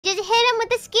Just hit him with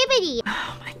the skibbity.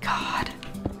 Oh my god.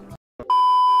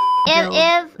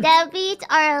 If deadbeats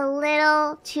are a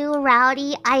little too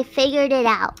rowdy, I figured it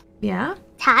out. Yeah?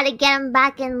 How to get them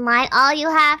back in line. All you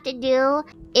have to do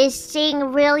is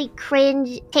sing really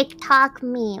cringe TikTok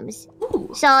memes.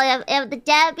 Ooh. So if the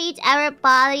deadbeats ever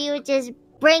bother you, just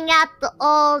bring out the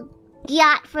old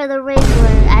Gyatt for the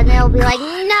Rizzler, and they'll be like,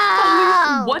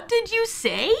 no! What did you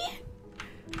say?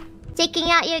 Taking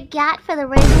out your Gyatt for the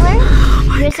Rizzler?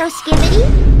 Oh You're so skibbity?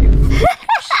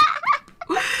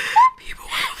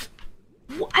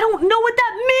 I don't know what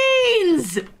that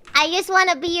means! I just want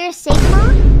to be your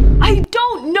𝗔𝗓𝗓? I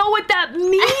don't know what that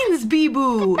means,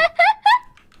 Biboo!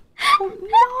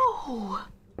 Oh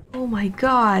no! Oh my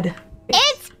god.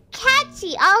 It's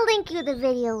catchy. I'll link you the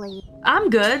video later. I'm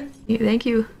good. Thank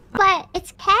you. But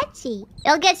it's catchy.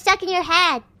 It'll get stuck in your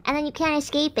head, and then you can't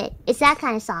escape it. It's that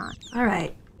kind of song.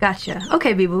 Alright, gotcha.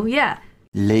 Okay, Biboo, yeah.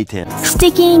 Later.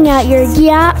 Sticking out your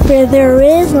Gyatt for the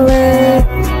Rizzler.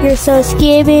 You're so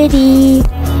skibbity.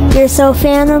 You're so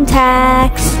phantom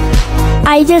tax.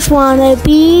 I just wanna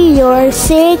be your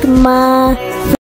𝗔𝗓𝗓